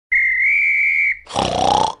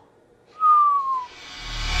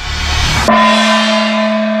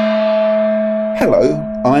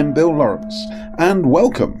I'm Bill Lawrence, and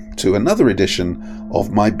welcome to another edition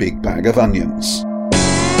of My Big Bag of Onions.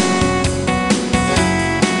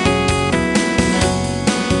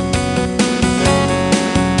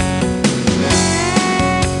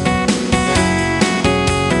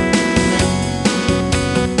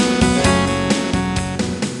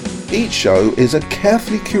 Each show is a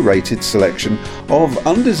carefully curated selection of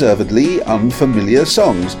undeservedly unfamiliar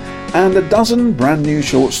songs and a dozen brand new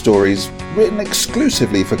short stories written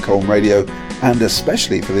exclusively for Colne Radio and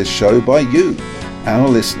especially for this show by you, our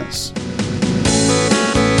listeners.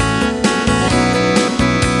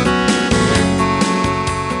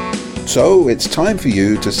 So it's time for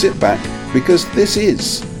you to sit back because this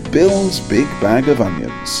is Bill's Big Bag of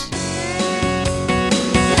Onions.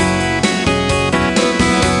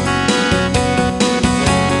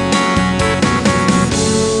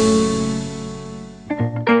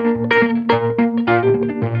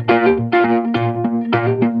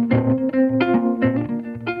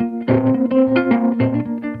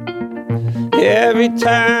 Every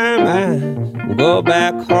time I go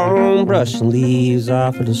back home, brushing leaves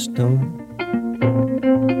off of the stone.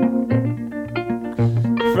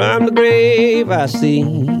 From the grave I see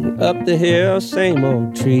up the hill, same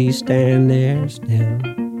old tree stand there still.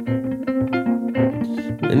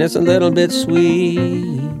 And it's a little bit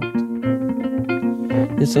sweet,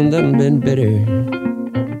 it's a little bit bitter.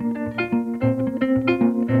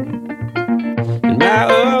 In my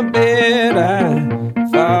old bed I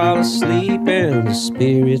fall asleep and the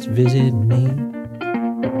spirits visit me.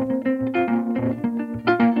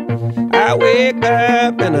 I wake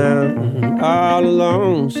up and I'm all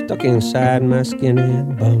alone, stuck inside my skin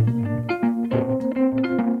and bone.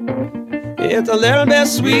 It's a little bit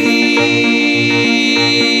sweet,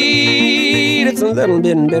 it's a little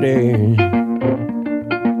bit bitter.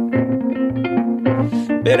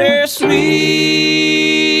 Bittersweet,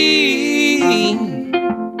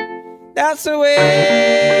 that's the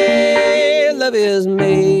way love is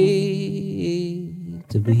made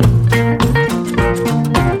to be.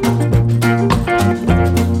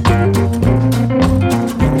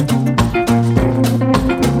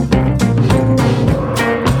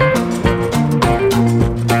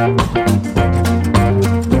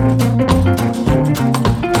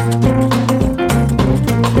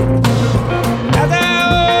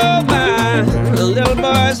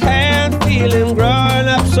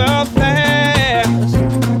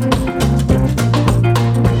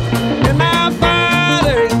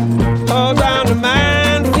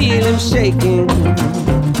 Shaking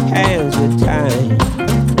hands with time,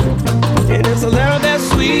 and it's a little bit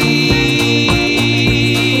sweet,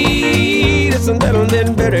 it's a little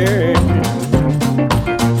bit bitter,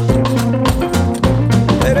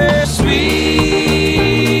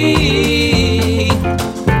 bittersweet.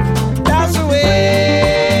 That's the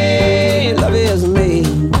way love is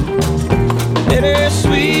made,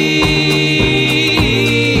 bittersweet.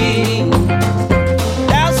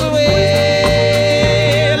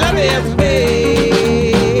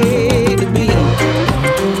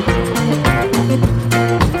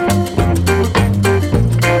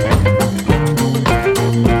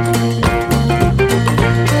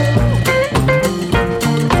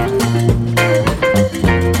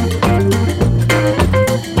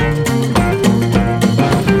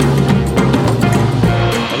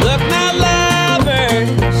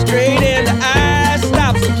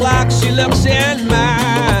 Looks in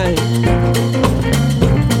mine.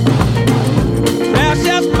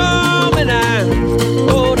 Precious moment I'm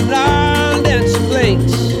holding on, then she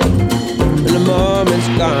blinks, and the moment's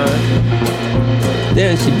gone.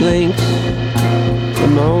 Then she blinks, the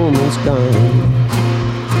moment's gone.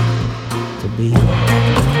 To be.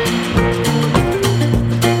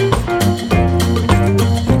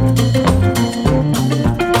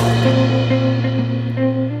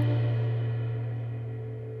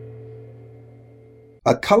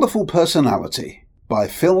 A Colourful Personality by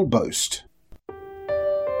Phil Boast.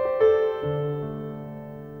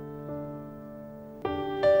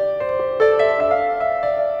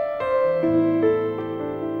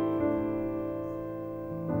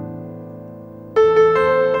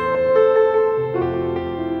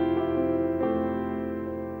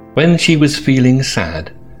 When she was feeling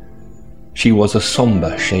sad, she was a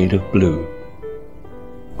sombre shade of blue.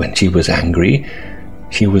 When she was angry,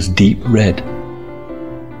 she was deep red.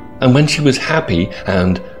 And when she was happy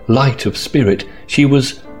and light of spirit, she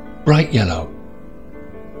was bright yellow.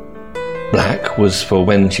 Black was for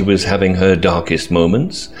when she was having her darkest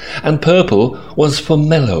moments, and purple was for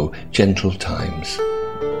mellow, gentle times.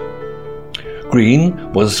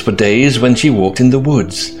 Green was for days when she walked in the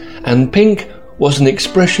woods, and pink was an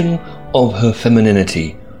expression of her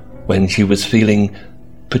femininity when she was feeling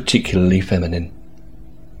particularly feminine.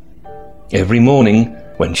 Every morning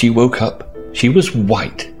when she woke up, she was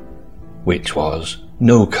white, which was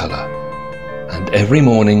no colour. And every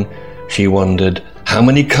morning she wondered how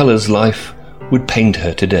many colours life would paint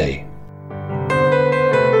her today.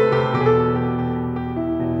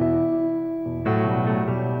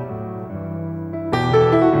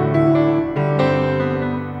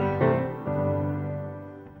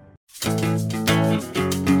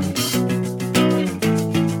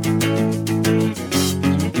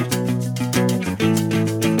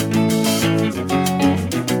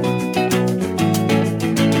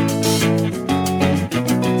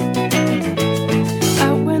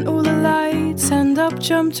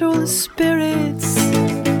 Jumped all the spirits.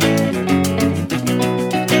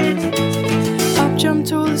 Up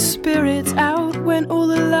jumped all the spirits. Out went all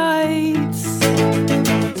the lights.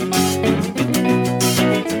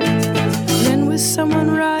 Then was someone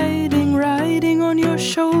riding on your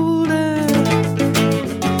shoulder,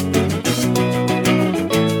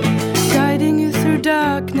 guiding you through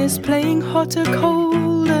darkness, playing hot or colder.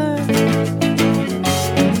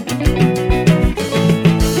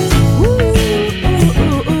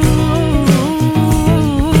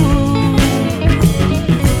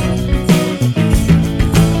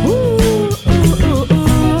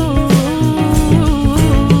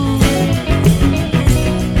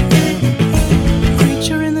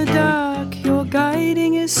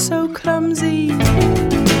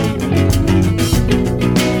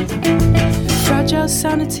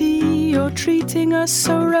 Sanity, you're treating us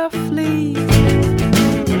so roughly.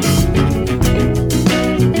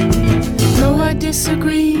 No, I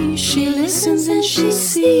disagree. She listens and she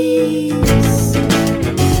sees.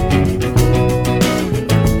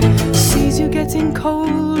 Sees you getting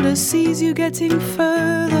colder, sees you getting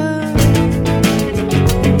further.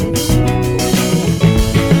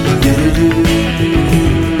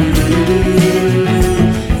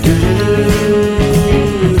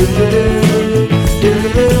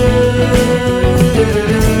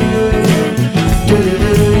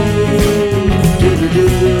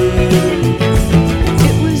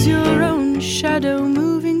 It was your own shadow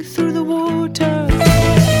moving through the water.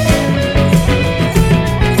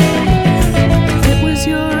 It was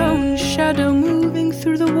your own shadow moving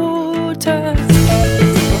through the water.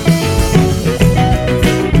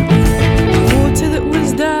 Water that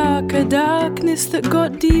was dark, a darkness that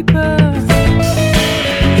got deeper.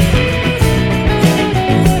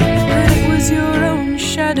 Your own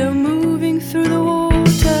shadow moving through the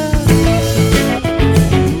water.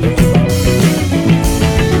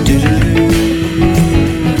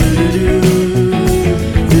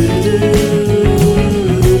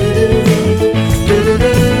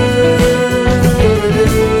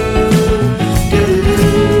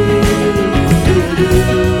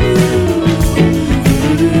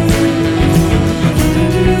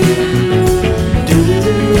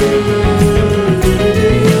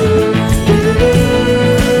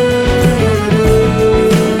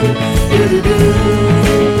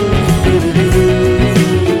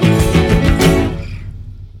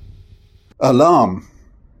 Alarm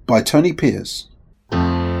by Tony Pierce.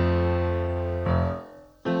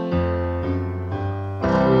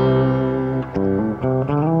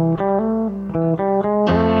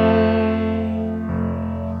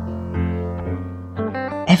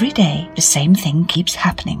 Every day, the same thing keeps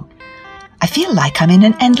happening. I feel like I'm in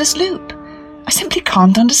an endless loop. I simply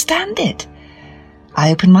can't understand it.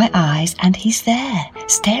 I open my eyes and he's there,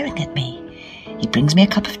 staring at me. He brings me a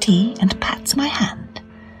cup of tea and pats my hand.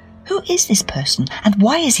 Who is this person, and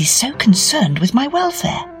why is he so concerned with my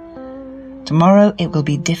welfare? Tomorrow it will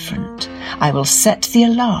be different. I will set the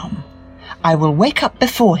alarm. I will wake up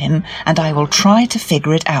before him, and I will try to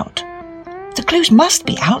figure it out. The clues must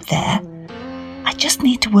be out there. I just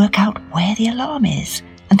need to work out where the alarm is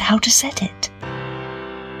and how to set it.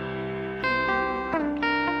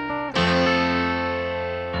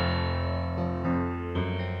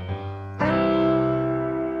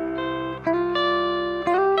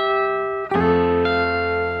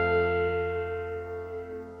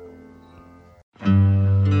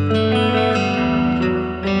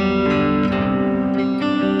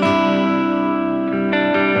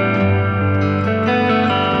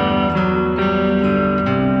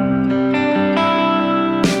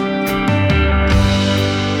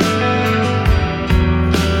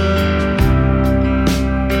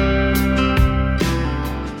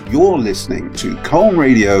 You're listening to Colne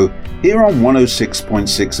Radio here on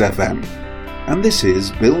 106.6 FM. And this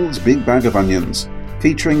is Bill's Big Bag of Onions,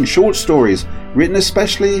 featuring short stories written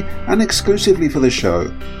especially and exclusively for the show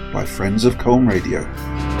by friends of Colne Radio.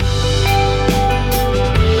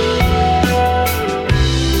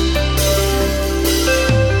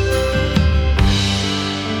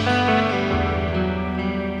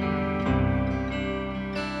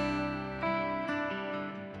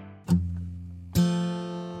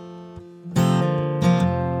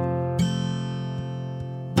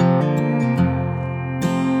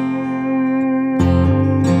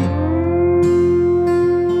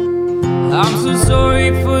 I'm so sorry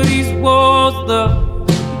for these walls, love,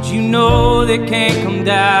 but you know they can't come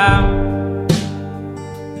down.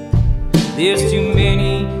 There's too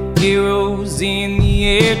many heroes in the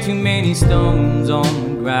air, too many stones on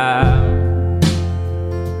the ground.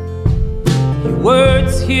 Your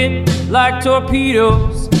words hit like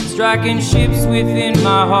torpedoes, striking ships within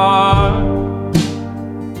my heart.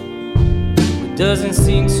 What doesn't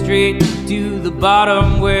sink straight to the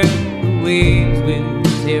bottom where the waves will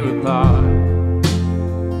tear apart.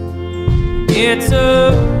 It's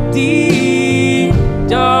a deep,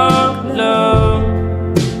 dark love,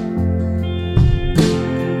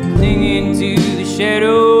 clinging to the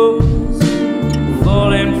shadows,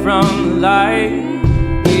 falling from the light.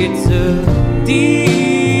 It's a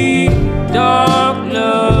deep, dark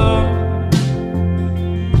love,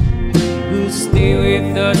 who'll stay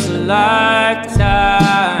with us a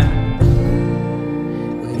lifetime,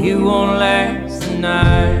 but it won't last the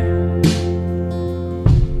night.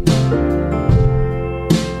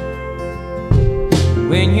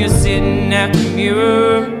 When you're sitting at the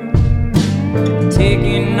mirror,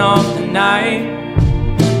 taking off the night,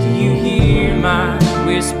 do you hear my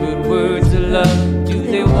whispered words of love? Do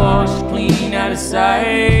they wash clean out of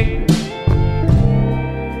sight?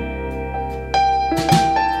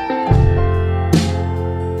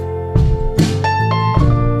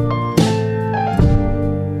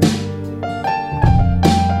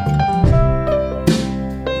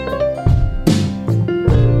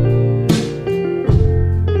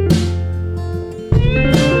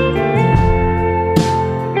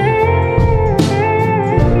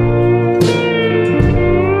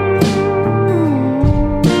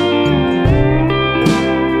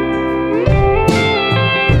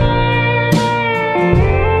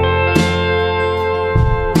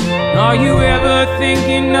 Are you ever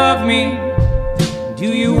thinking of me? Do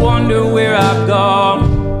you wonder where I've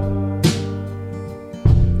gone?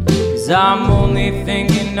 'Cause I'm only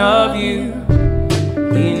thinking of you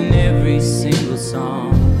in every single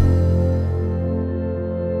song.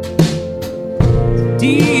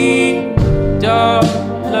 Deep, dark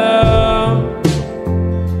love,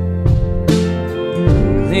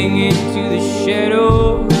 clinging to the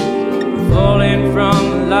shadows, falling from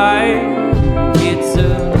the light. It's a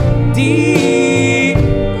deep,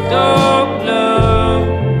 dark love,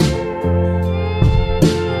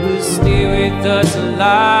 will stay with us a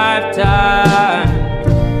lifetime,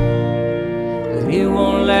 but it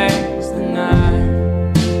won't last the night.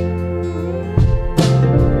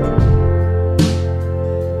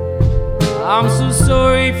 I'm so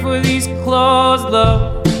sorry for these claws,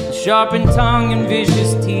 love, the sharpened tongue and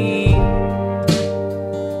vicious teeth.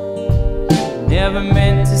 Never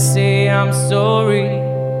meant to say I'm sorry,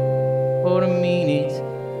 or to mean it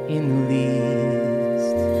in the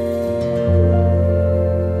least.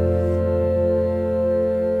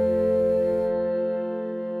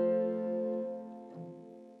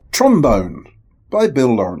 Trombone by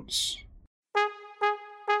Bill Lawrence.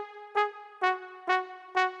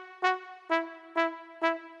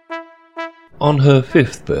 On her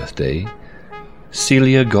 5th birthday,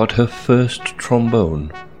 Celia got her first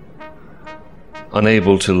trombone.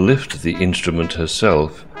 Unable to lift the instrument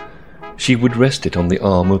herself, she would rest it on the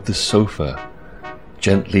arm of the sofa,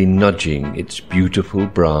 gently nudging its beautiful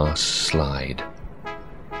brass slide.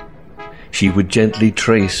 She would gently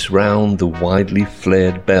trace round the widely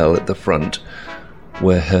flared bell at the front,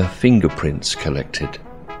 where her fingerprints collected.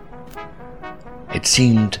 It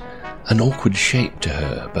seemed an awkward shape to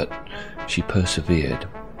her, but she persevered.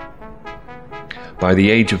 By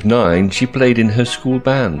the age of 9, she played in her school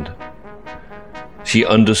band. She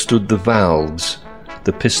understood the valves,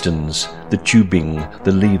 the pistons, the tubing,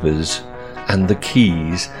 the levers, and the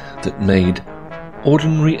keys that made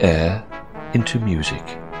ordinary air into music.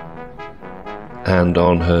 And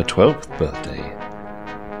on her 12th birthday,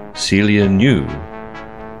 Celia knew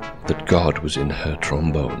that God was in her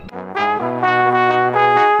trombone.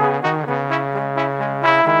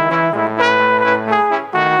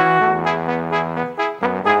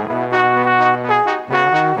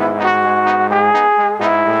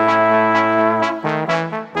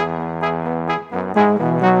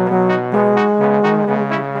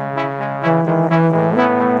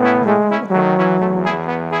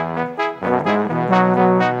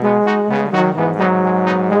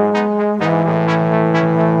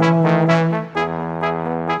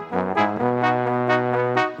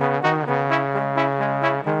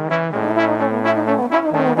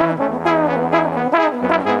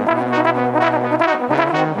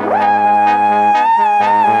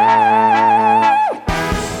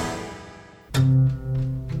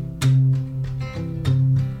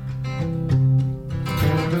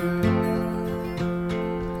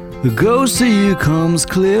 The ghost of you comes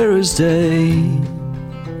clear as day.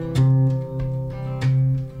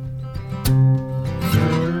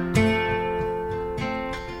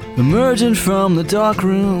 Emerging from the dark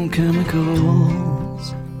room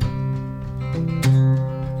chemicals.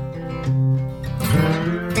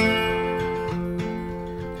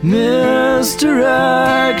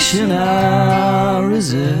 Misdirection I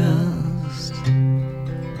resist.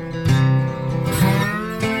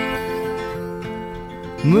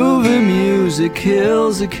 Movie music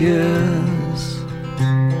kills a kiss.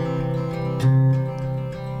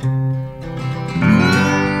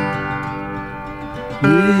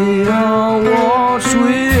 We are watched,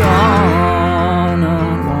 we are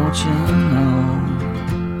not watching now.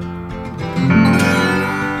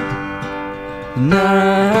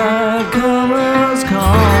 Night comers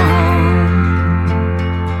come.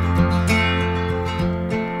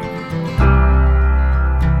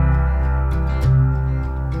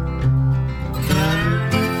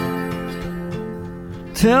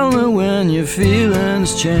 Tell me when your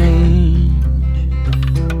feelings change.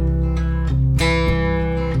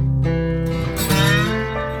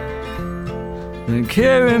 And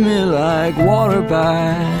carry me like water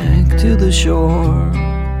back to the shore.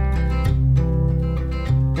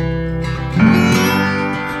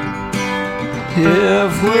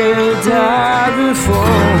 If we die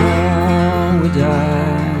before we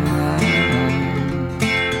die,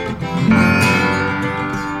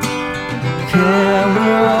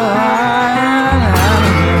 Caroline, I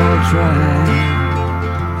will try.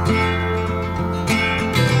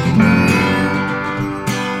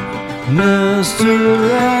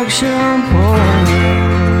 Misdirection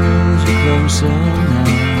pulls you closer now.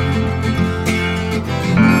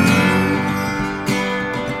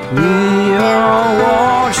 We are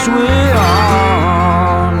watched, we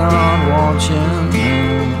are not watching.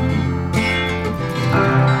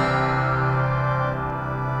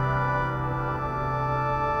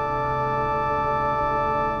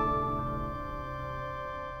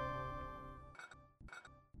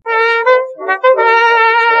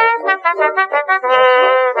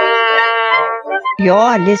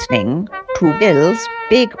 You're listening to Bill's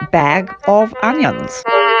Big Bag of Onions.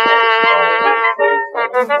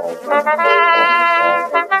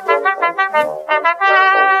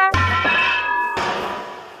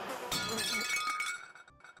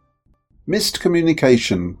 Missed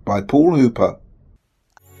Communication by Paul Hooper.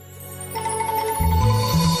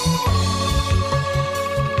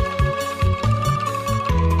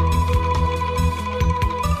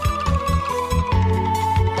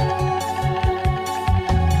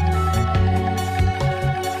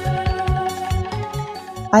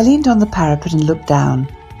 I leaned on the parapet and looked down.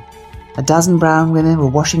 A dozen brown women were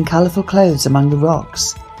washing colourful clothes among the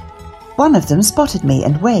rocks. One of them spotted me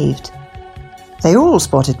and waved. They all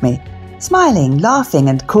spotted me, smiling, laughing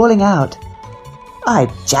and calling out. I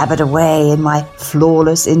jabbered away in my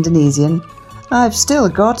flawless Indonesian. I've still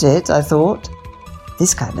got it, I thought.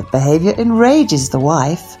 This kind of behaviour enrages the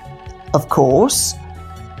wife. Of course.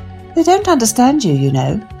 They don't understand you, you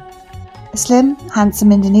know. A slim,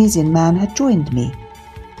 handsome Indonesian man had joined me.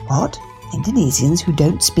 What? Indonesians who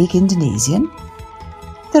don't speak Indonesian?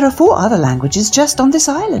 There are 4 other languages just on this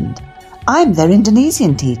island. I'm their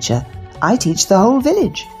Indonesian teacher. I teach the whole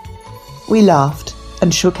village. We laughed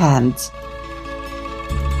and shook hands.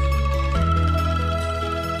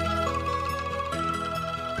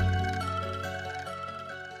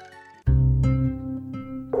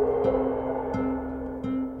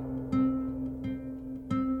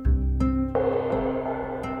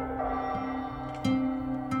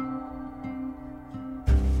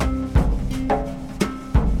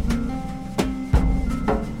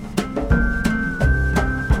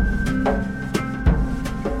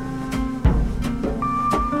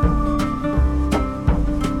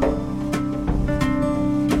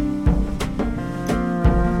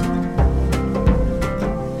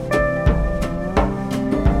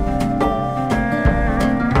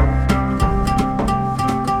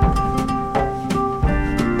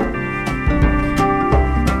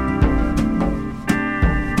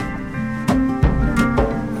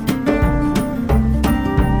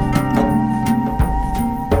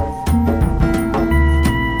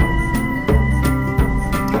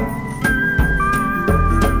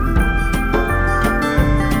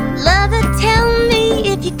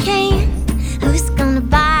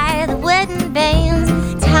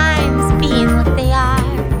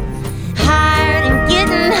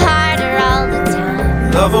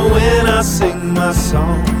 Lover, when I sing my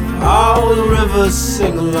song, all the rivers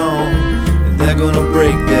sing along, and they're gonna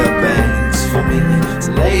break their banks for me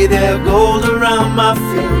to lay their gold around my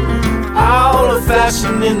feet. all the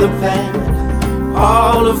fashion in the pan,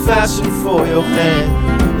 all the fashion for your hand.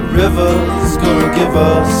 The river's gonna give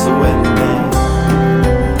us a wedding band.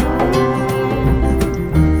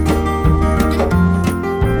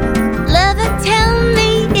 Lover, tell me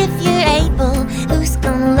if you're able, who's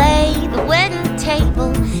gonna lay the wedding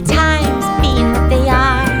table? Times being what they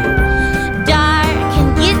are, dark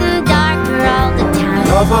and getting darker all the time.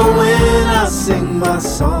 Lover, when I sing my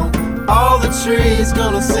song, all the trees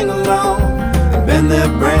gonna sing along and bend their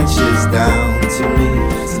branches down to me,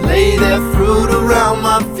 to lay their fruit around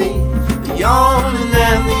my feet. The yawning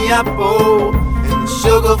and the apple and the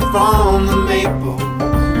sugar from the maple.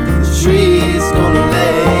 The trees gonna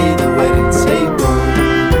lay the wedding table.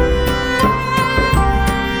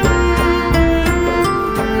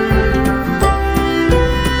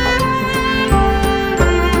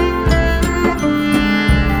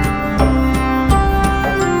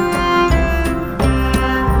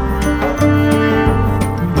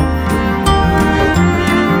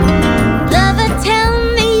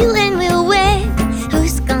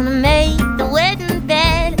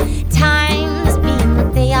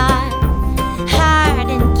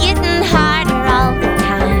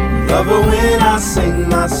 Sing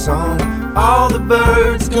my song, all the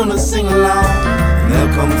birds gonna sing along, and they'll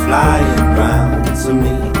come flying round to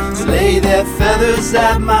me to lay their feathers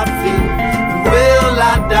at my feet, and we'll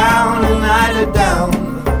lie down and lie down,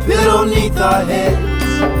 a pillow neath our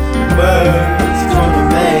heads. The birds gonna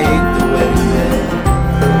make the wedding bed,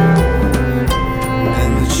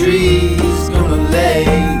 and the trees gonna lay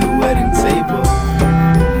the wedding table,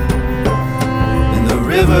 and the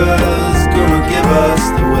river's gonna give us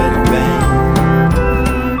the wedding band.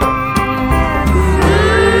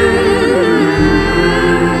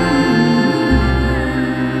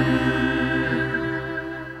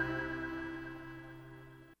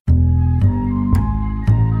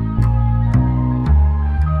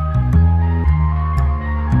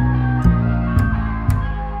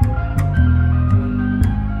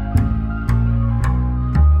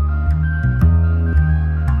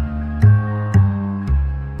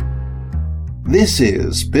 This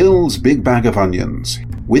is Bill's Big Bag of Onions,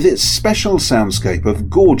 with its special soundscape of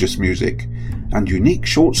gorgeous music and unique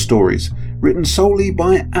short stories written solely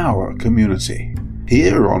by our community,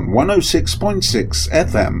 here on 106.6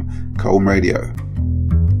 FM Colm Radio.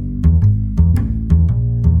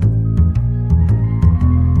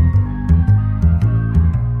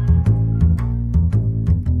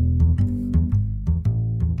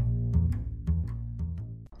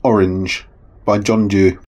 Orange by John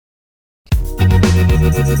Dew.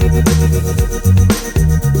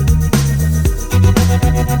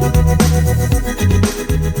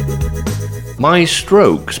 My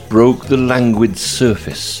strokes broke the languid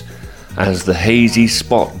surface as the hazy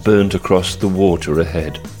spot burnt across the water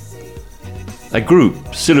ahead. A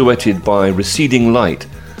group, silhouetted by receding light,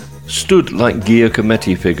 stood like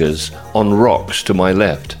Giacometti figures on rocks to my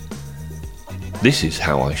left. This is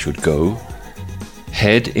how I should go.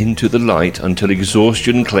 Head into the light until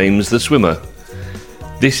exhaustion claims the swimmer.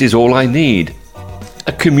 This is all I need.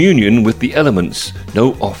 A communion with the elements.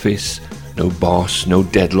 No office, no boss, no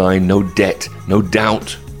deadline, no debt, no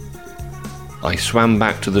doubt. I swam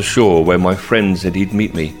back to the shore where my friend said he'd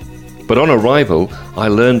meet me. But on arrival, I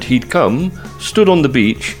learned he'd come, stood on the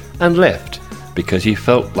beach, and left because he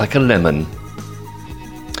felt like a lemon.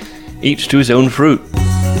 Each to his own fruit.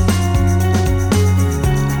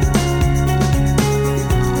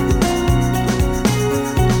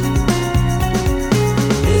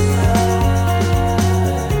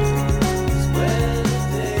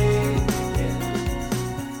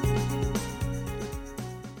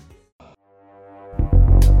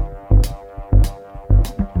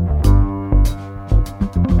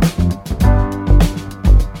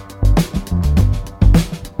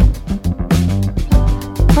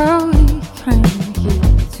 Are we cranky?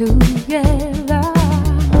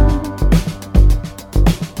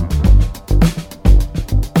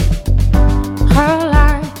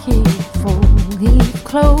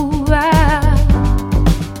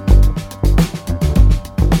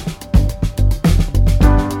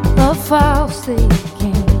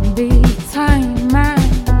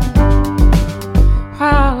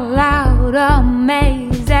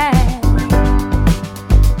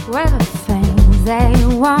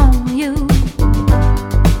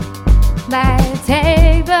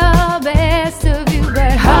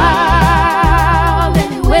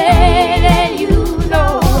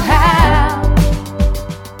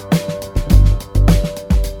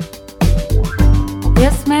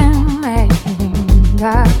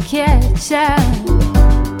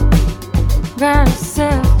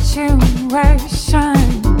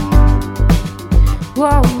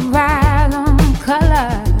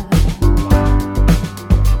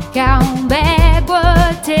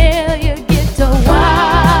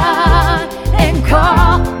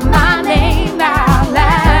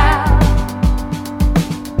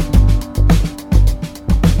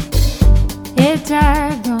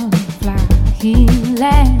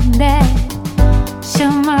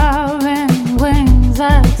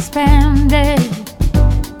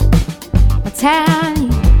 tiny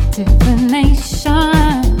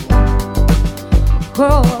definition.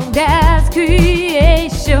 Oh, God's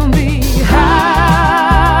creation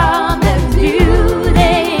behind there's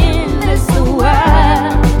beauty in this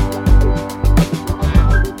world.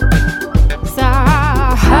 So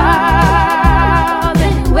how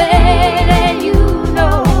the way that you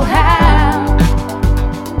know how.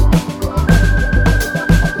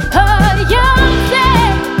 Oh, young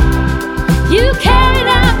thing, you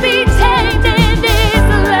cannot be tamed in this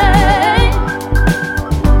life.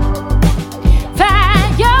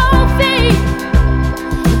 Find your feet,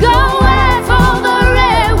 go out for the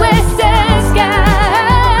red western sky.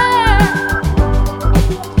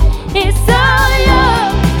 It's all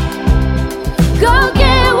yours, go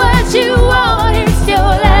get what you want, it's your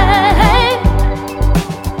life.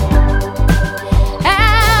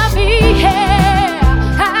 I'll be here,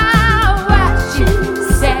 I'll watch you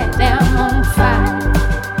set them on fire.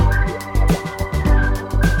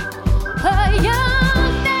 A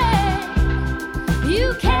young thing,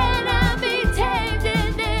 you cannot be tamed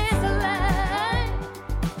in this life.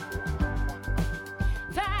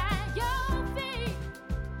 Find your feet,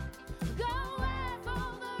 go out for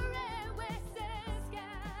the red western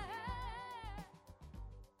sky.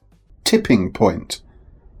 Tipping Point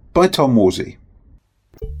by Tom Woolsey.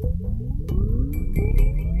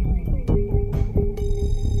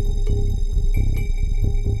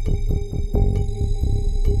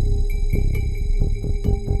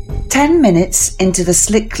 "10 minutes into the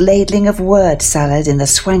slick ladling of word salad in the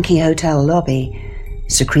swanky hotel lobby,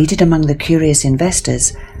 secreted among the curious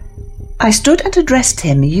investors, I stood and addressed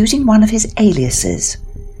him using one of his aliases.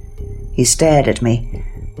 He stared at me,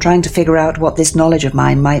 trying to figure out what this knowledge of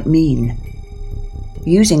mine might mean.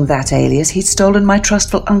 Using that alias, he'd stolen my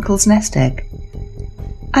trustful uncle's nest egg.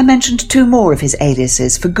 I mentioned 2 more of his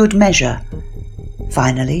aliases for good measure.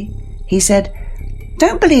 Finally, he said,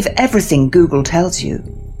 "Don't believe everything Google tells you."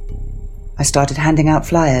 I started handing out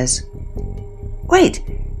flyers. "Wait,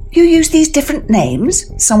 you use these different names?"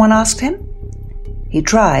 someone asked him. He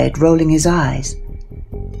tried, rolling his eyes.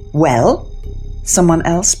 "Well?" someone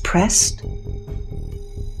else pressed.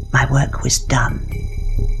 My work was done.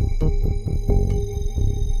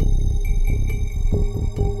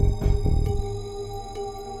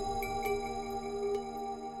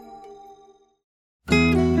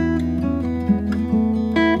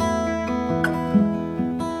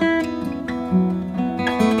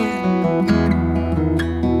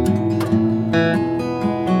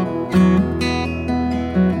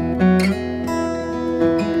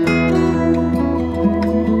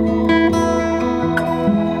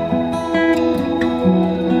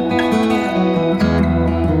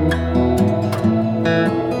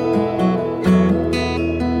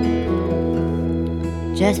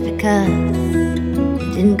 Just because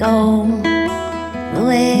it didn't go the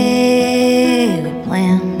way we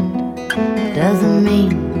planned doesn't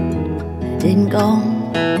mean it didn't go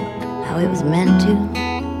how it was meant to.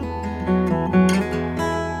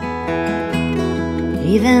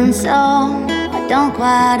 Even so, I don't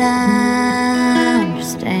quite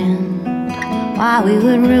understand why we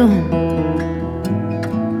would ruin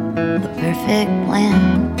the perfect plan.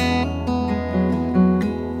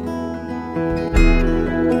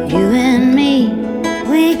 You and me,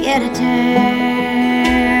 we get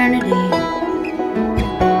eternity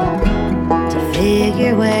to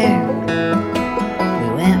figure where we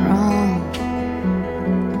went wrong.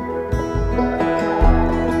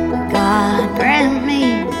 God grant me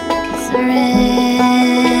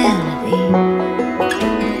serenity,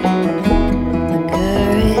 the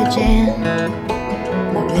courage and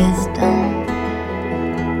the wisdom.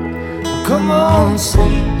 Come on,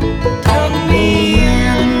 sleep, tuck me in.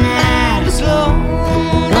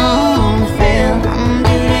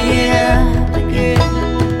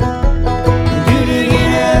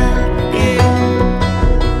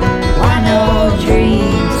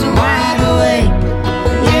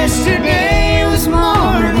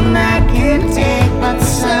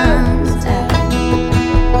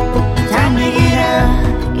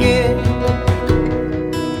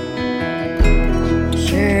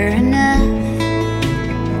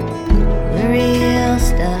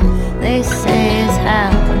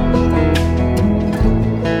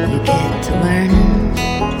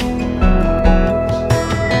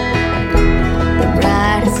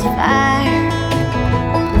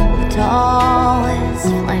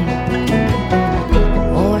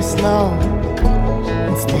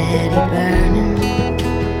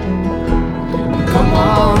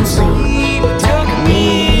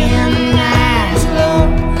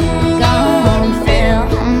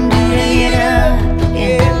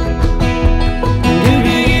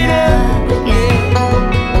 Again.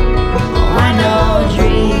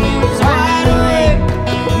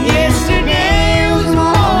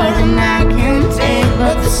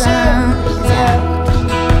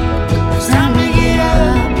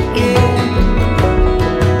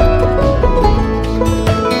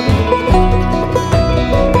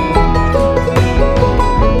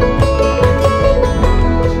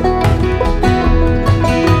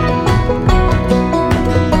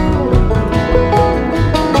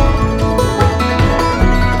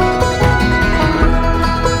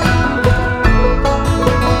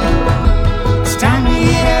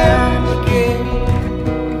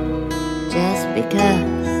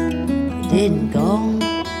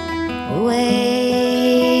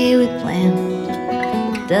 way we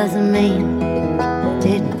planned doesn't mean it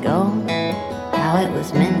didn't go how it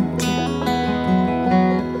was meant to.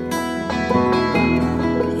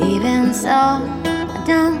 Even so, I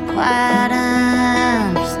don't quite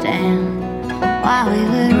understand why we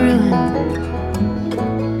would ruin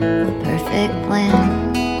the perfect plan.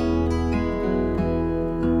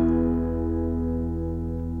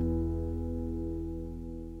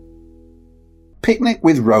 Picnic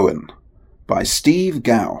with Rowan by Steve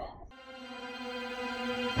Gow.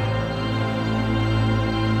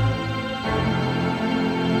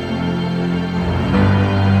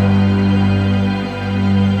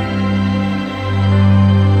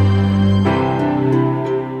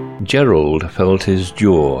 Gerald felt his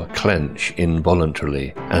jaw clench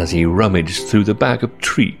involuntarily as he rummaged through the bag of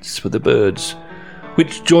treats for the birds,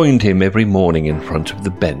 which joined him every morning in front of the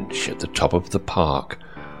bench at the top of the park,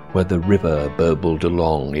 where the river burbled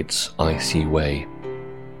along its icy way.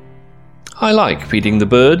 "I like feeding the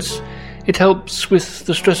birds. It helps with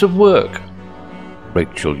the stress of work,"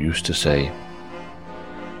 Rachel used to say.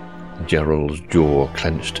 Gerald's jaw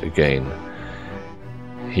clenched again.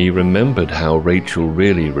 He remembered how Rachel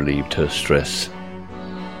really relieved her stress.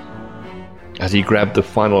 As he grabbed the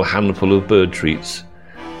final handful of bird treats,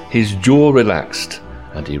 his jaw relaxed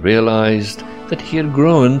and he realized that he had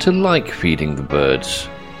grown to like feeding the birds,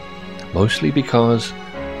 mostly because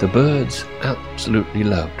the birds absolutely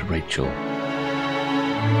loved Rachel.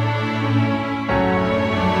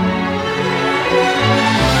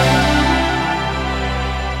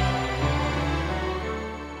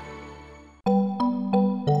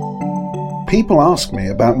 People ask me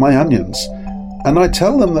about my onions, and I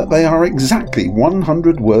tell them that they are exactly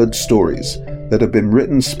 100-word stories that have been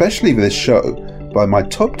written specially for this show by my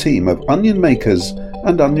top team of onion makers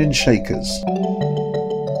and onion shakers.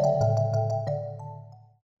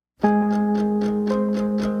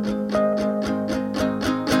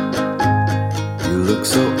 You look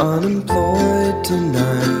so unemployed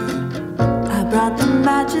tonight. I brought the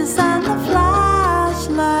matches and the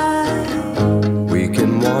flashlight We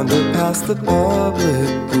can wander past the public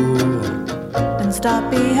pool and stop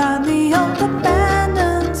behind the old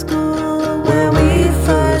abandoned school where we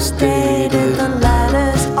first dated. The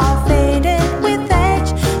letters are faded with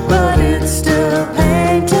age, but it's still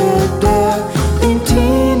painted there in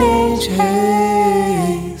teenage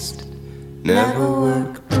haste. Never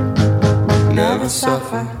work, never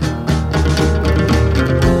suffer.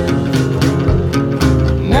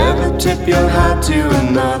 Never tip your hat to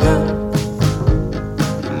another.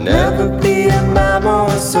 Never be a mom or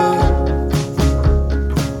a son.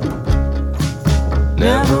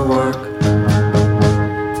 Never work.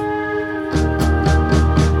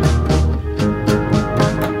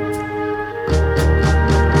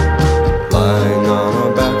 Lying on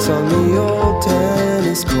our backs on the old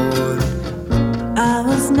tennis court. I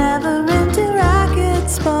was never into racket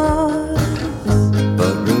sports.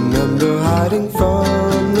 But remember hiding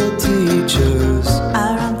from the teachers. I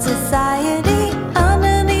run society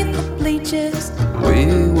underneath the bleachers. We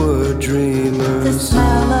were The dreamers.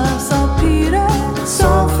 smell of saltpeter,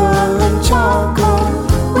 Sulfur and charcoal.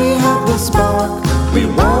 We had the spark. We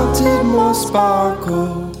wanted more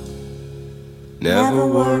sparkle. Never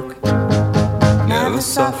work, never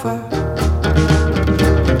suffer.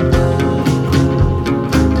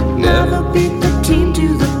 Never beat the team to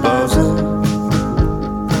the buzzer.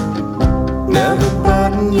 Never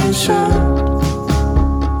button your shirt.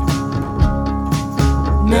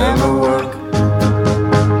 Never work.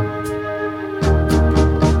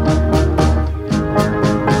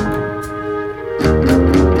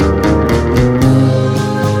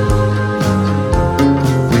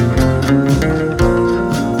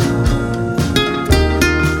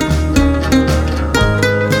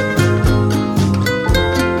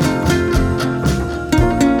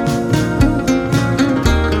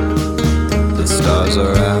 The stars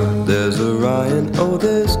are out, there's Orion, oh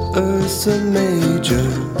there's Ursa Major.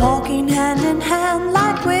 walking hand in hand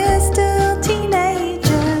like we're still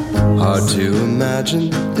teenagers. Hard to imagine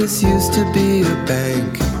this used to be a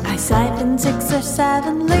bank. I siphoned 6 or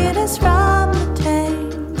 7 liters from the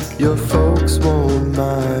tank. Your folks won't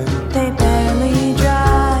mind, They barely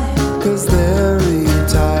drive, 'cause they're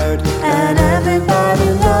retired. and everybody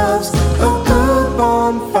loves A good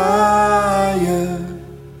bonfire.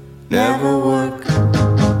 Never work,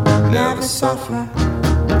 never suffer.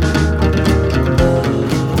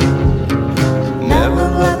 Never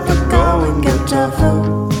let the going get tougher.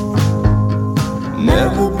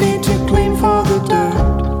 Never be too clean for the dirt.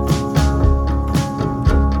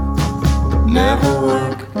 Never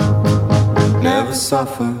work, never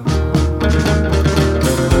suffer.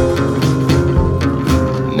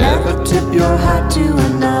 your hat to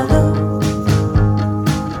another.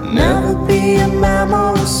 Never be a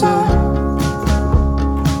mammal, son.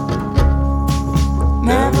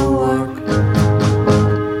 Never work.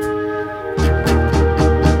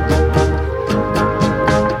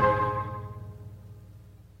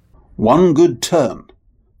 One Good Turn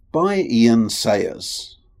by Ian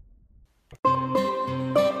Sayers.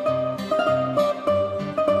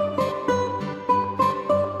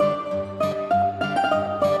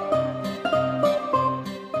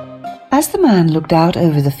 As the man looked out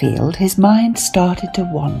over the field, his mind started to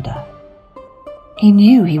wander. He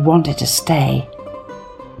knew he wanted to stay,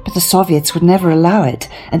 but the Soviets would never allow it,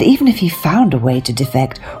 and even if he found a way to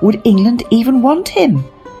defect, would England even want him?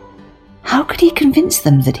 How could he convince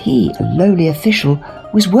them that he, a lowly official,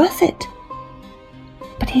 was worth it?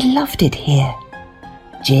 But he loved it here.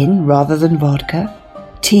 Gin rather than vodka,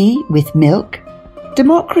 tea with milk,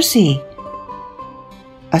 democracy.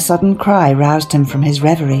 A sudden cry roused him from his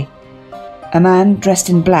reverie. A man dressed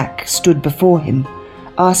in black stood before him,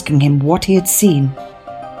 asking him what he had seen.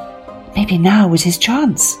 Maybe now was his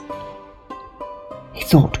chance. He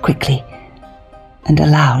thought quickly and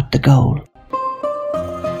allowed the goal.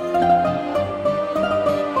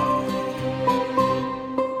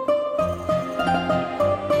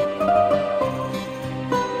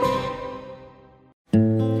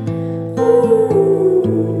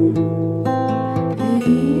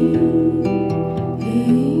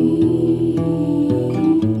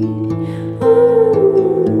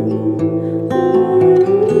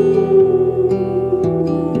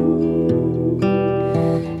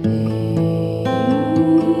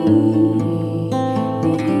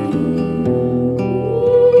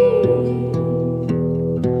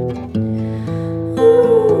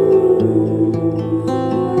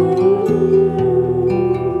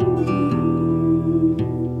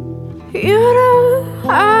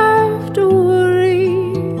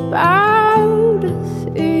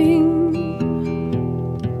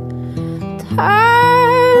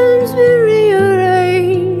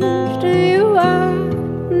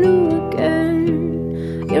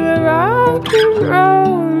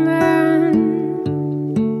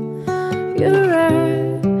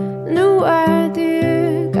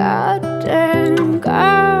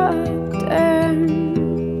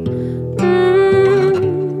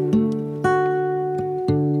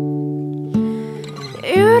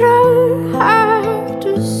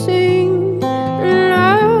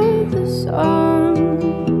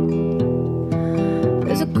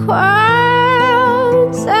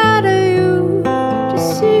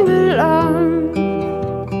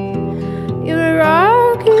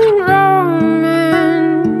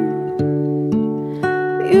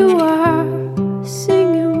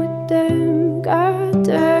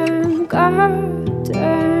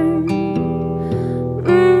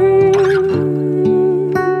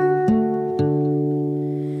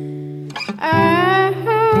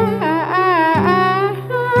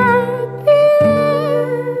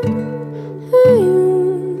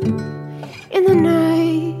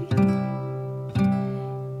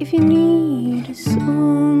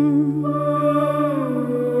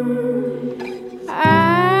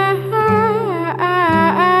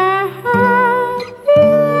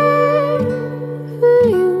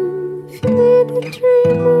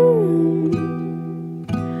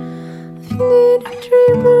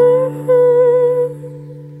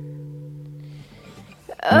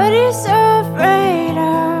 What are you so afraid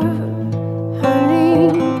of,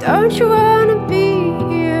 honey? Don't you wanna be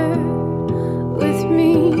here with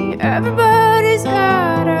me? Everybody's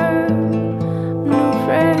got a new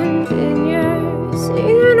friend in you,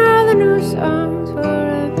 singing all the new songs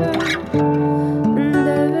forever and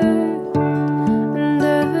ever and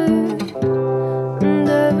ever and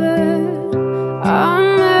ever.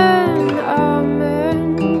 Amen, amen,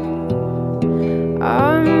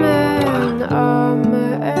 amen, amen.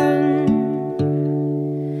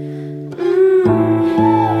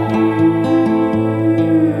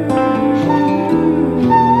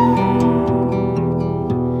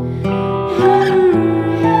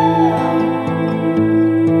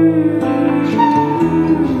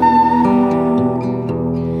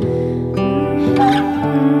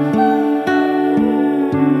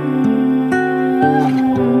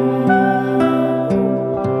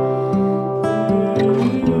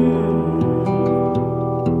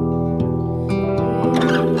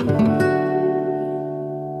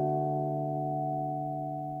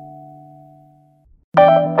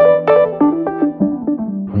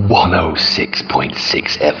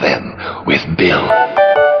 FM with Bill.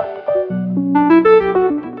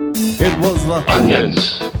 It was the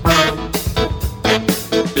Onions.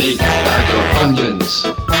 Big bag of onions.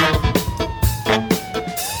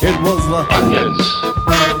 It was the onions.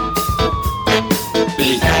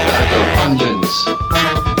 Big bag of onions.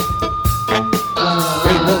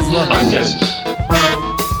 It was the Onions.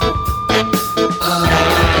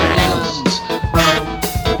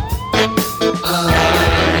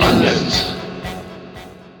 Onions.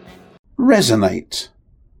 Resonate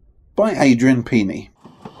by Adrian Peeney.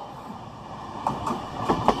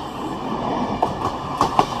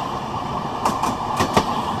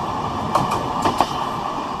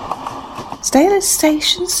 Stayler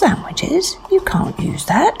Station sandwiches? You can't use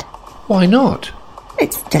that. Why not?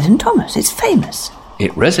 It's Dylan Thomas. It's famous.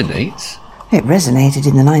 It resonates. It resonated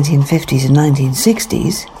in the 1950s and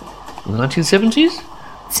 1960s. In the 1970s?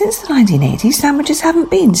 Since the 1980s, sandwiches haven't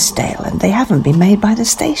been stale and they haven't been made by the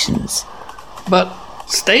stations. But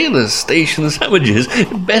Stayler's Station sandwiches,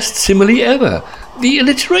 best simile ever. The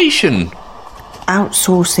alliteration.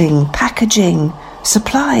 Outsourcing, packaging,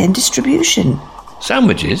 supply and distribution.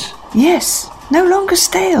 Sandwiches? Yes, no longer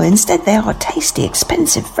stale. Instead, they are tasty,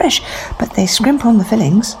 expensive, fresh, but they scrimp on the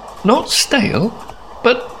fillings. Not stale,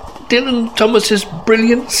 but Dylan Thomas's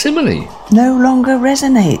brilliant simile. No longer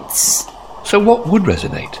resonates. So what would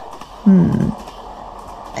resonate?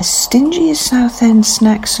 As stingy as Southend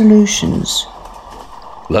Snack Solutions.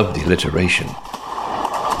 Love the alliteration.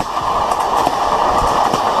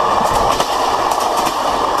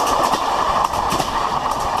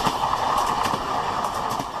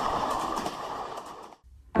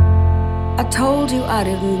 I told you I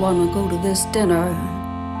didn't want to go to this dinner.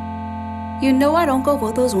 You know I don't go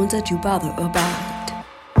for those ones that you bother about.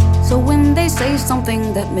 So when they say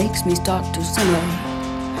something that makes me start to simmer,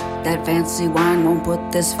 that fancy wine won't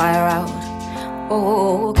put this fire out.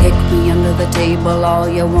 Oh, kick me under the table all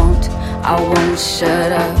you want. I won't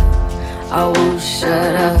shut up. I won't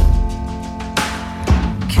shut up.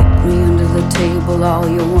 Kick me under the table all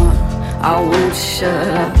you want. I won't shut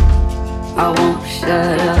up. I won't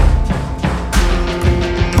shut up.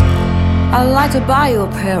 I'd like to buy you a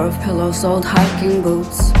pair of pillow-soled hiking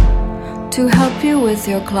boots to help you with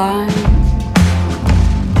your climb,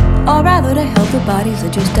 or rather to help the bodies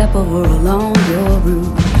that you step over along your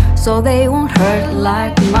route, so they won't hurt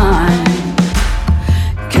like mine.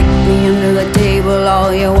 Kick me under the table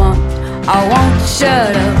all you want. I won't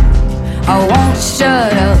shut up. I won't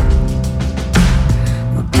shut up.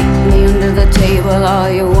 Kick me under the table all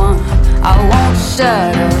you want. I won't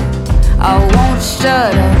shut up. I won't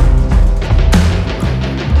shut up.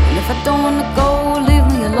 If I don't wanna go, leave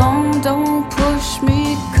me alone. Don't push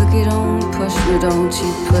me, cookie, don't push me, don't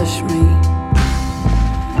you push me.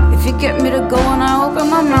 If you get me to go and I open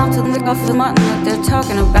my mouth and lick off the mutton that they're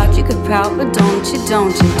talking about, you could pout, but don't you,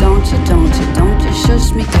 don't you, don't you, don't you, don't you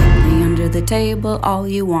shush me. Kick me under the table all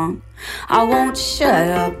you want. I won't shut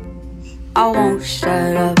up. I won't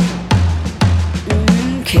shut up.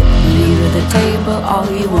 Kick me under the table all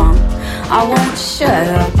you want. I won't shut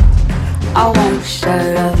up. I won't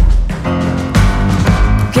shut up.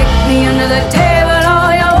 Kick me under the table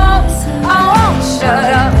all you want. I won't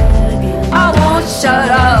shut up. I won't shut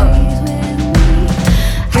up.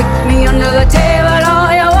 Kick me under the table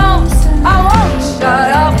all you want. I won't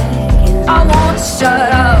shut up. I won't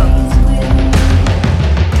shut up.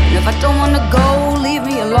 And if I don't wanna go, leave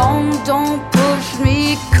me alone. Don't push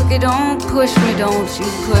me, cookie, don't push me, don't you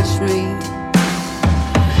push me.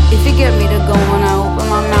 If you get me to go and I open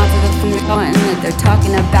my mouth to the finger and that they're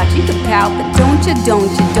talking about, you could pout, but don't you,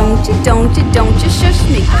 don't you, don't you, don't you, don't you shush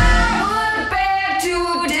me. I would beg to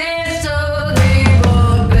disagree,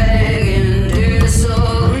 but begging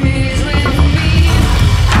disagrees with me.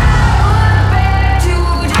 I would beg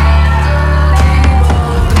to disagree,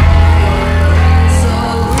 but begging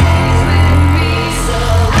disagrees with me. So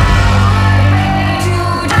I would beg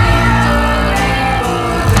to disagree, but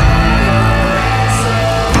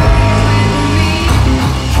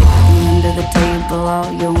begging under the table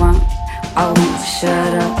all you want. I won't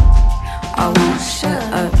shut up. I won't shut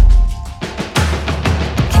up.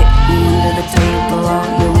 Kick me under the table all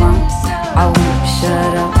you want. I won't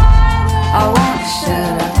shut up. I won't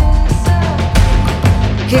shut up.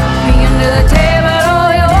 Kick me under the table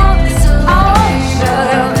all you want. I won't shut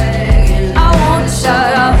up. I won't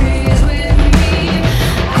shut up.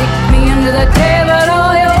 Kick me under the table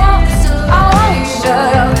all you want. I won't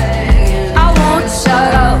shut up. I won't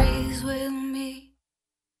shut up.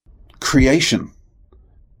 Creation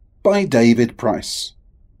by David Price.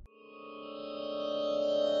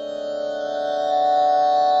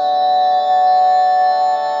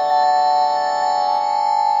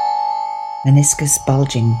 Meniscus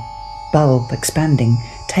bulging, bulb expanding,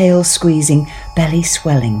 tail squeezing, belly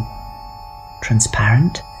swelling.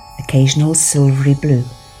 Transparent, occasional silvery blue.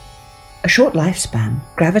 A short lifespan,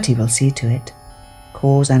 gravity will see to it.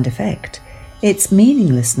 Cause and effect, its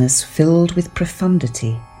meaninglessness filled with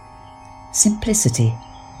profundity. Simplicity,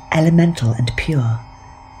 elemental and pure.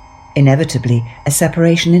 Inevitably, a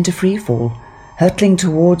separation into freefall, hurtling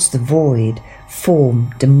towards the void,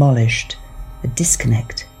 form demolished, a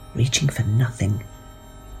disconnect, reaching for nothing.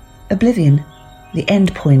 Oblivion, the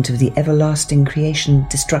end point of the everlasting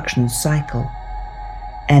creation-destruction cycle.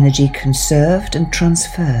 Energy conserved and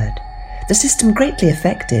transferred. The system greatly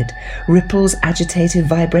affected, ripples agitated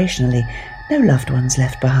vibrationally, no loved ones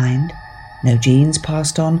left behind, no genes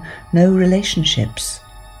passed on, no relationships,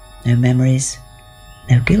 no memories,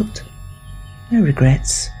 no guilt, no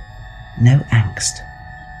regrets, no angst,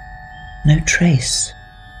 no trace.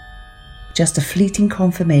 Just a fleeting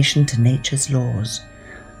confirmation to nature's laws.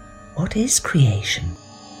 What is creation?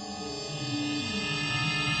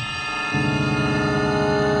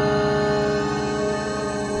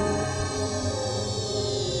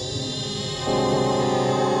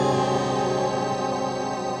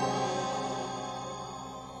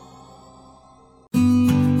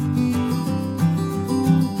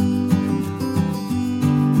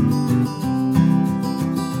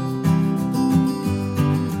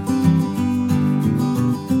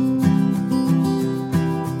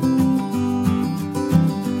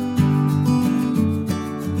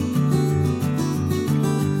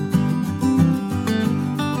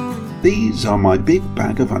 These are my big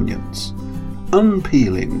bag of onions,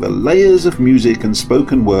 unpeeling the layers of music and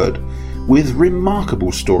spoken word with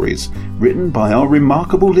remarkable stories written by our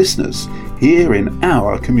remarkable listeners here in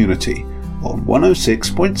our community on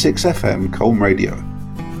 106.6 FM Colm Radio.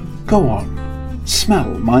 Go on, smell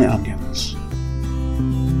my onions.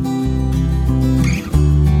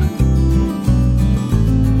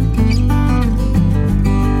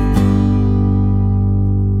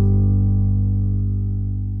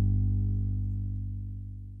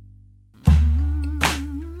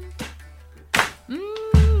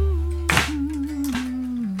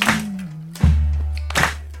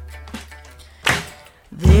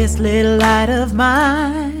 This little light of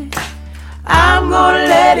mine, I'm gonna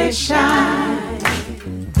let it shine.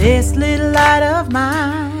 This little light of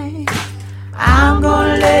mine, I'm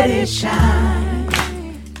gonna let it shine.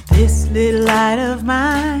 This little light of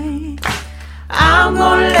mine, I'm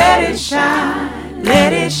gonna let it shine.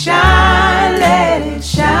 Let it shine, let it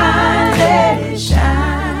shine, let it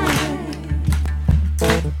shine.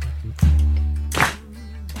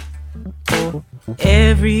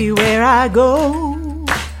 Everywhere I go,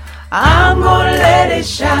 I'm gonna let it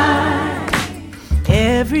shine.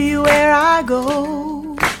 Everywhere I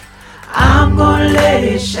go, I'm gonna let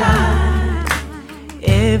it shine.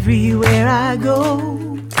 Everywhere I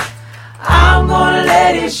go, I'm gonna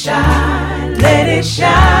let it shine. Let it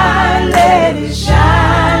shine, let it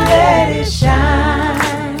shine, let it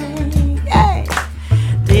shine. Hey.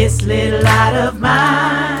 This little light of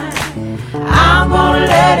mine, I'm gonna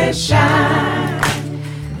let it shine.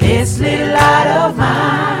 This little light of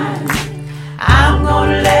mine, I'm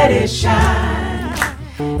gonna let it shine.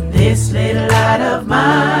 This little light of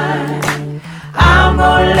mine, I'm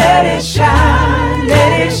gonna let it shine.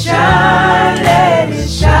 Let it shine, let it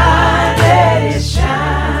shine, let it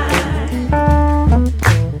shine.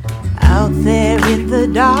 Out there in the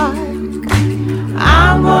dark,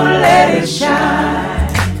 I'm gonna let it shine.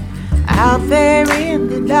 Out there in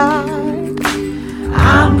the dark,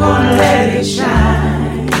 I'm gonna let it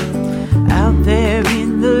shine. Out there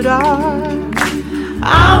in the dark,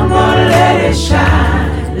 I'm gonna let it shine.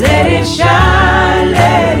 Let it shine,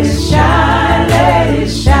 let it shine, let it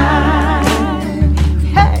shine.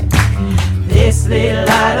 Hey. This little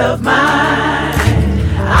light of mine,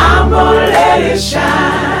 I'm gonna let it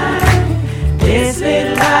shine. This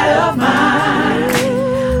little light of mine,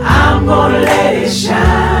 I'm gonna let it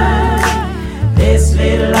shine. This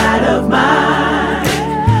little light of mine,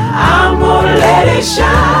 I'm gonna let it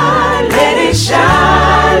shine. Let it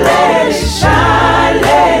shine, let it shine,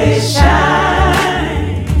 let it shine.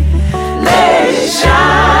 Let it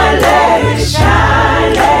shine, let it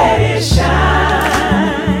shine, let it shine.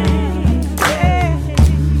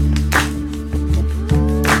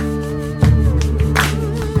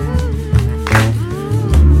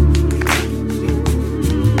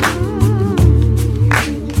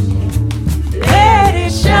 Let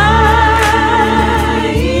it shine,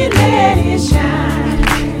 let it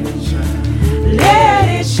shine.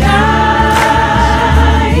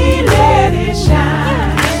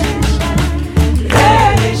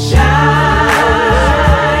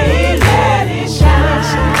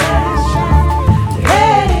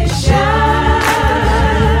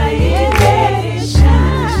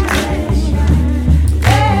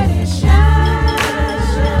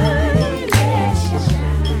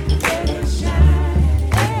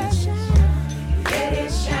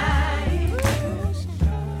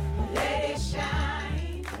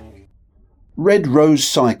 Red Rose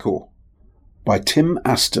Cycle by Tim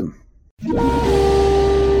Aston.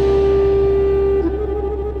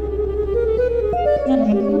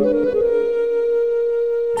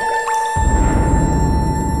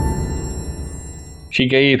 She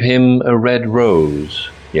gave him a red rose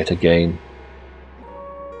yet again.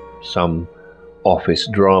 Some office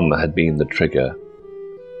drama had been the trigger.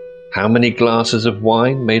 How many glasses of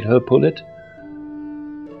wine made her pull it?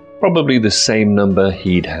 Probably the same number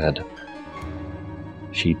he'd had.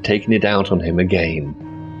 She'd taken it out on him again.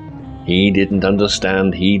 He didn't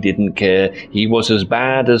understand, he didn't care, he was as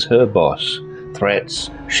bad as her boss. Threats,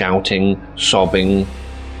 shouting, sobbing.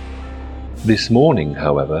 This morning,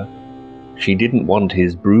 however, she didn't want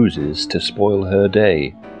his bruises to spoil her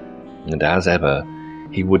day, and as ever,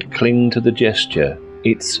 he would cling to the gesture,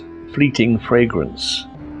 its fleeting fragrance,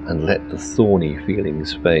 and let the thorny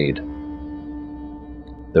feelings fade.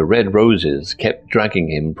 The red roses kept dragging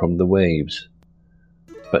him from the waves,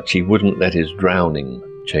 but she wouldn't let his drowning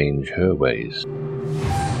change her ways.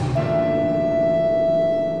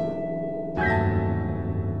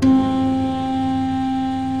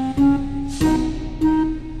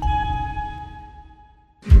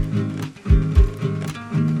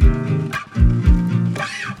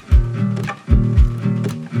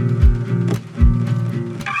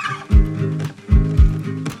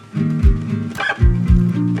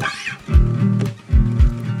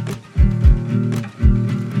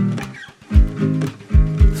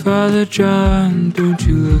 Father John, don't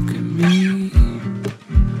you look at me.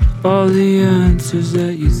 All the answers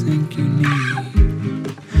that you think you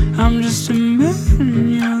need. I'm just a man,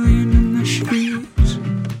 you're leaning the sheets.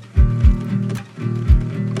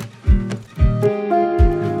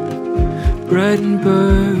 Bright and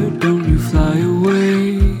bird, don't you fly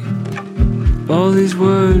away. All these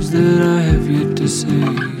words that I have yet to say.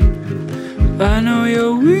 I know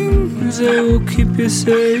your wings, they will keep you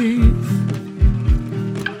safe.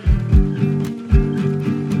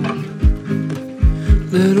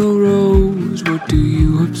 Little rose, what do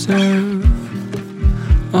you observe?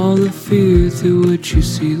 All the fear through which you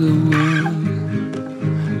see the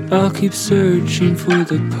world. I'll keep searching for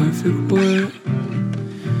the perfect word.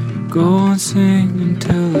 Go on, sing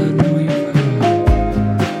until I know you've heard.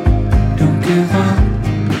 Don't give up.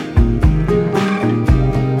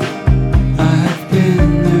 I have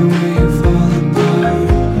been there where you fall apart.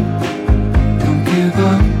 Don't give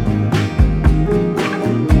up.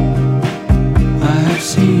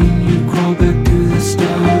 Seen you crawl back to the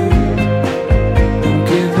start. Don't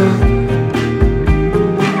give up.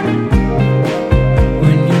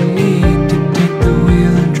 When you need to take the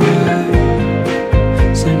wheel and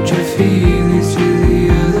drive, send your feelings to the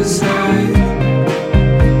other side.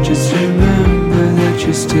 Just remember that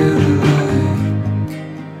you're still alive.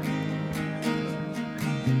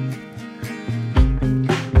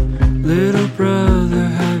 Little brother,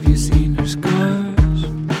 have you seen her scars?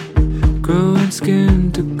 Growing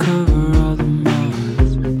skin to cover all the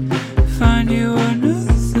marks. Find you are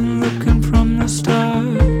nothing looking from the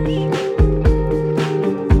stars.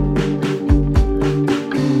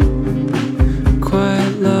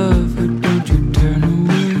 Quiet lover, don't you turn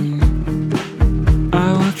away. I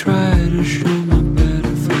will try to show my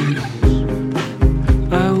better face.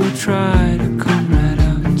 I will try to come right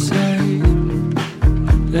out and say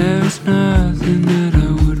there is nothing that I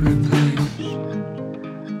would replace.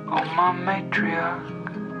 Oh, my matriarch,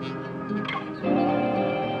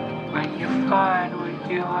 when you find what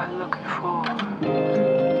you are looking for,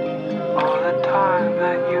 all the time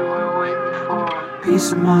that you were waiting for, peace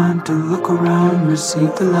of mind to look around,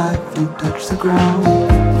 receive the life and touch the ground.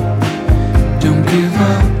 Don't give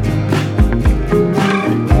up.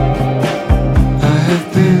 I have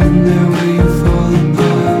been there where you fall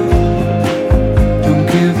apart. Don't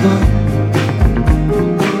give up.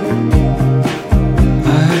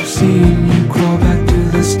 Seen you crawl back to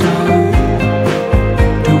the start.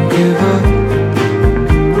 Don't give up.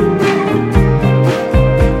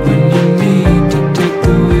 When you need to take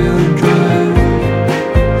the wheel and drive,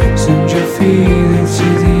 send your feelings to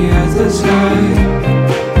the other side.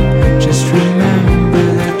 Just remember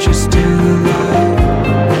that you're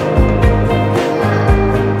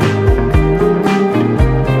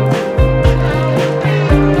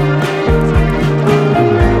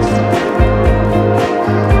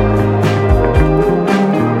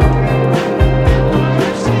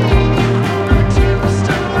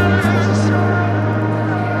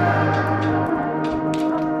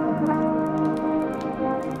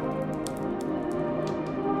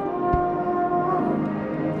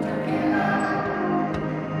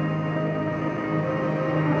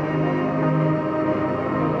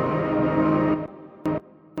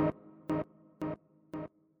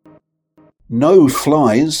No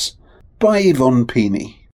Flies by Yvonne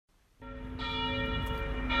Peeney.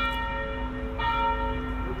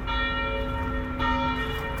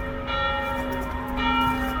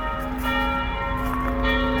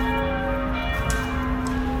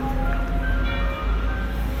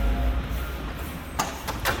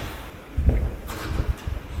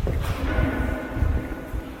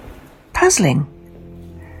 Puzzling.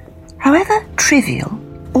 However trivial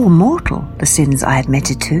or mortal the sins I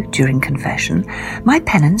admitted to during confession, my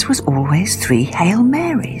penance was always 3 Hail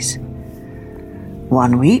Marys.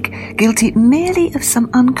 One week, guilty merely of some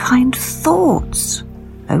unkind thoughts.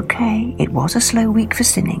 Okay, it was a slow week for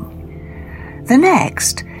sinning. The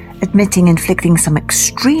next, admitting inflicting some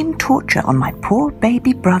extreme torture on my poor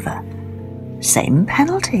baby brother. Same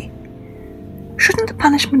penalty. Shouldn't the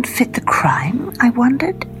punishment fit the crime, I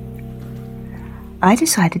wondered? I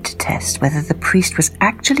decided to test whether the priest was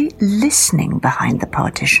actually listening behind the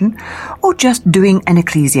partition or just doing an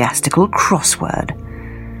ecclesiastical crossword.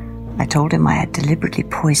 I told him I had deliberately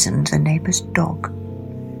poisoned the neighbour's dog.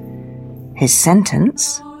 His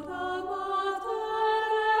sentence: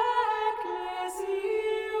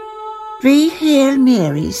 3 Hail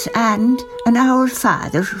Marys and an Our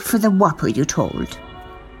Father for the whopper you told.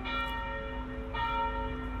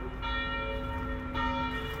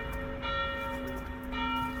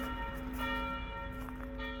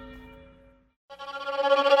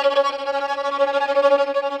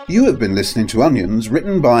 You have been listening to Onions,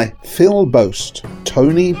 written by Phil Boast,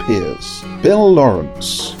 Tony Pears, Bill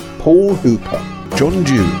Lawrence, Paul Hooper, John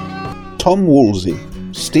June, Tom Woolsey,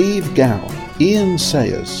 Steve Gow, Ian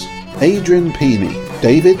Sayers, Adrian Peeney,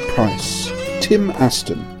 David Price, Tim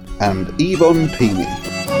Aston, and Yvonne Peeney.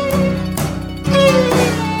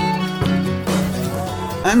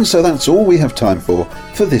 And so that's all we have time for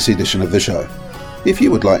this edition of the show. If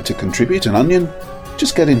you would like to contribute an onion,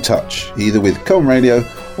 just get in touch, either with Colne Radio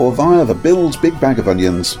or via the Bill's Big Bag of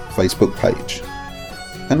Onions Facebook page.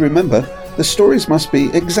 And remember, the stories must be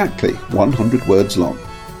exactly 100 words long.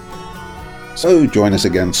 So join us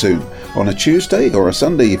again soon, on a Tuesday or a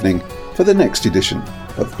Sunday evening, for the next edition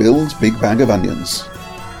of Bill's Big Bag of Onions.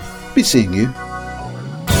 Be seeing you.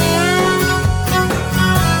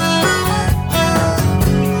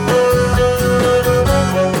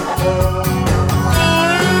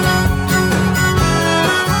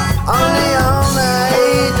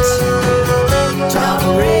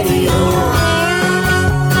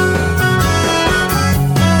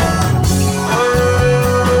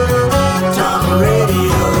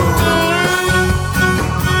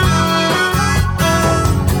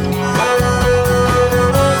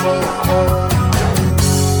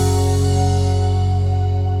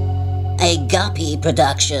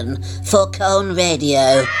 Production for Colne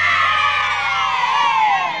Radio.